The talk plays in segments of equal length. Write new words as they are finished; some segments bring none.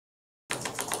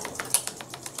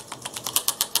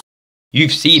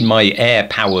You've seen my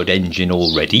air-powered engine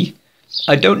already.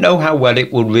 I don't know how well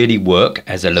it will really work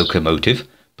as a locomotive,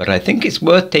 but I think it's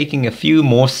worth taking a few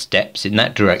more steps in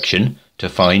that direction to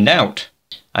find out.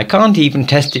 I can't even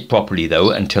test it properly though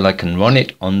until I can run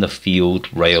it on the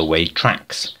field railway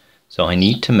tracks, so I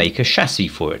need to make a chassis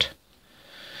for it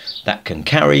that can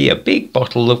carry a big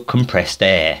bottle of compressed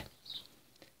air.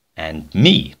 And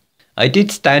me. I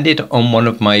did stand it on one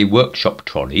of my workshop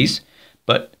trolleys,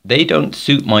 but they don't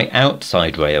suit my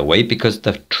outside railway because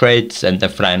the treads and the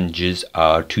flanges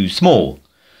are too small.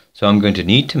 So I'm going to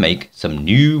need to make some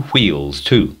new wheels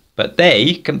too. But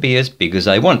they can be as big as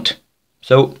I want.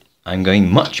 So I'm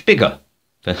going much bigger.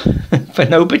 For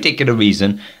no particular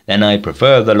reason than I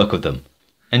prefer the look of them.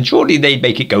 And surely they'd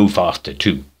make it go faster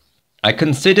too. I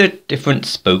considered different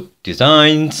spoke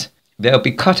designs. They'll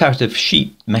be cut out of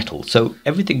sheet metal, so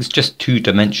everything's just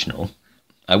two-dimensional.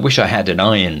 I wish I had an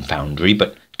iron foundry,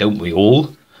 but don't we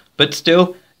all? But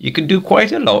still, you can do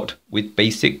quite a lot with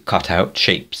basic cut-out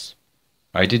shapes.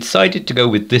 I decided to go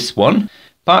with this one,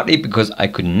 partly because I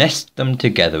could nest them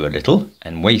together a little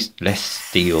and waste less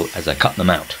steel as I cut them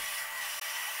out.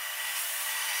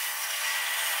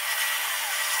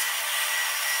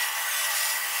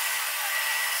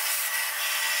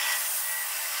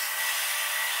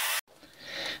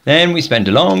 Then we spent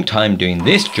a long time doing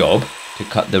this job to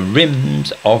cut the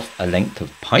rims off a length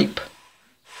of pipe.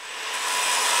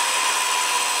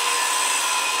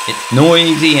 It's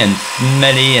noisy and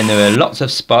smelly and there are lots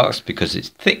of sparks because it's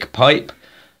thick pipe,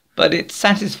 but it's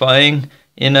satisfying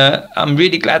in a "I'm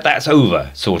really glad that's over"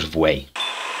 sort of way.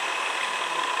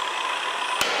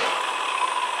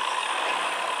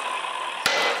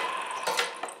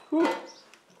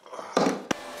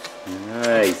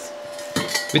 Nice.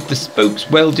 With the spokes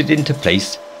welded into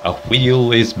place, a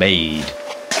wheel is made.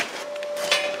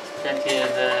 Plenty of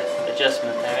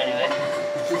adjustment there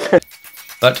anyway.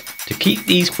 But to keep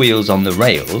these wheels on the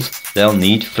rails, they'll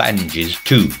need flanges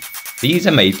too. These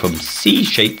are made from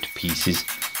C-shaped pieces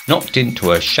knocked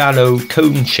into a shallow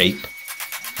cone shape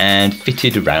and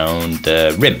fitted around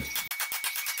the rim.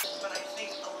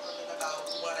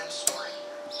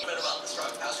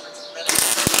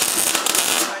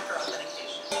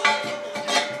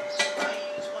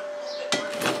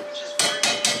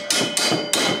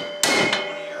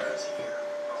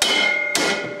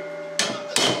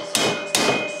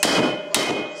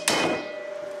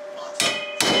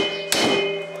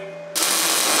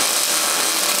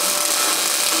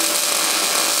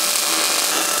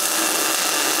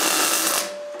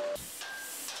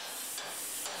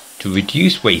 To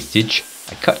reduce wastage,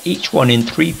 I cut each one in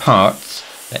 3 parts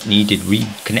that needed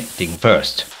reconnecting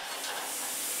first.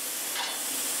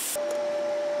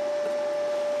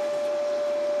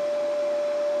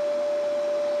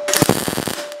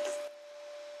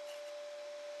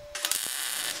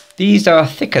 These are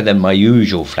thicker than my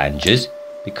usual flanges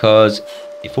because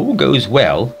if all goes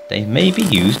well, they may be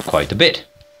used quite a bit.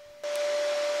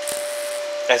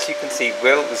 As you can see,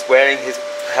 Will is wearing his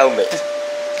helmet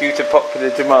due to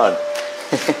popular demand.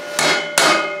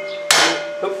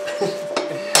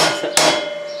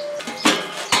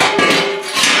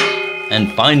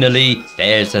 And finally,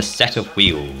 there's a set of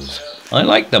wheels. I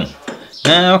like them.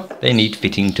 Now they need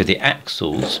fitting to the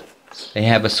axles. They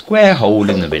have a square hole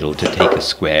in the middle to take a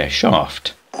square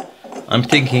shaft. I'm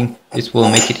thinking this will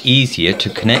make it easier to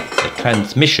connect the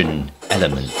transmission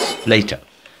elements later.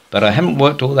 But I haven't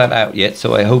worked all that out yet,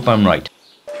 so I hope I'm right.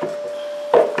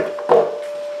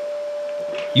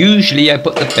 Usually I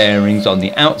put the bearings on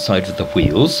the outside of the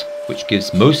wheels, which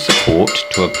gives most support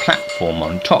to a platform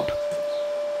on top.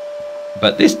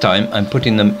 But this time I'm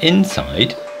putting them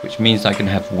inside, which means I can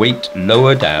have weight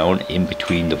lower down in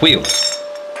between the wheels.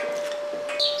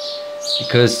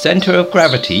 Because centre of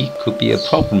gravity could be a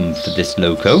problem for this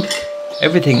loco.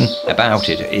 Everything about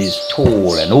it is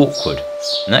tall and awkward,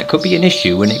 and that could be an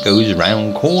issue when it goes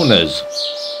round corners.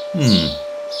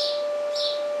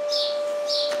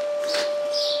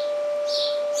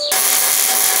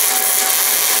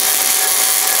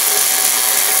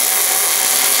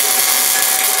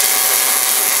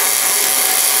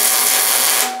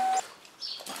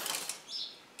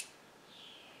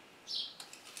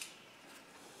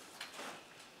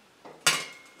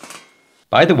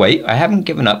 By the way, I haven't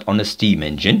given up on a steam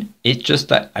engine. It's just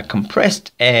that a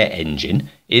compressed air engine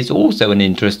is also an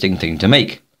interesting thing to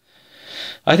make.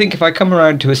 I think if I come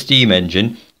around to a steam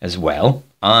engine as well,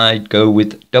 I'd go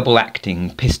with double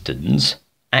acting pistons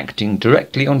acting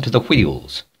directly onto the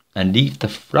wheels and leave the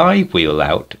flywheel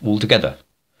out altogether.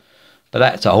 But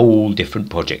that's a whole different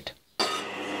project.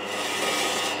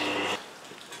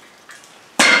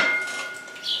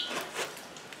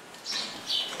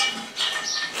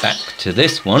 Back to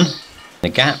this one. The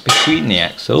gap between the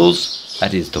axles,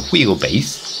 that is the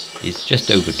wheelbase, is just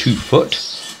over 2 foot,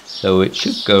 so it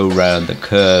should go round the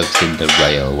curves in the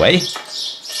railway.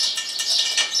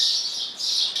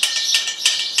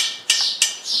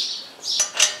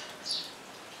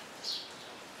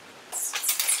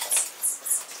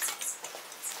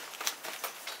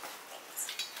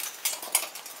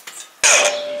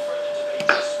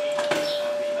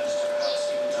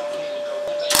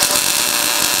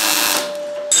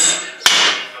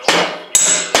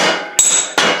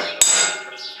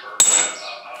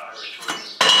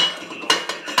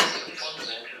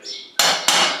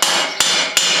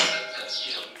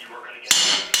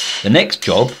 The next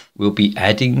job will be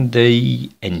adding the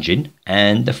engine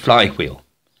and the flywheel.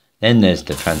 Then there's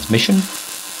the transmission,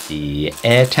 the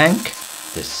air tank,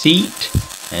 the seat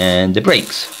and the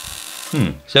brakes.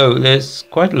 So there's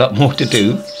quite a lot more to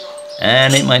do,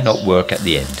 and it might not work at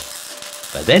the end.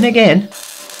 But then again,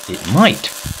 it might.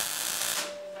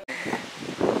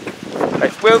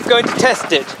 Right, Will's going to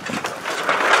test it.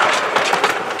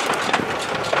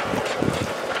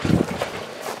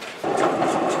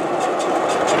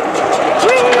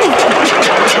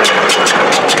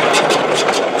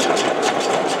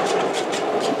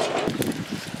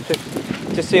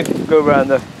 Just see if we can go around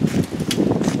the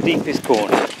deepest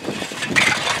corner. I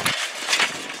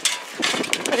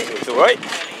think it's alright.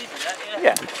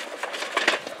 Yeah.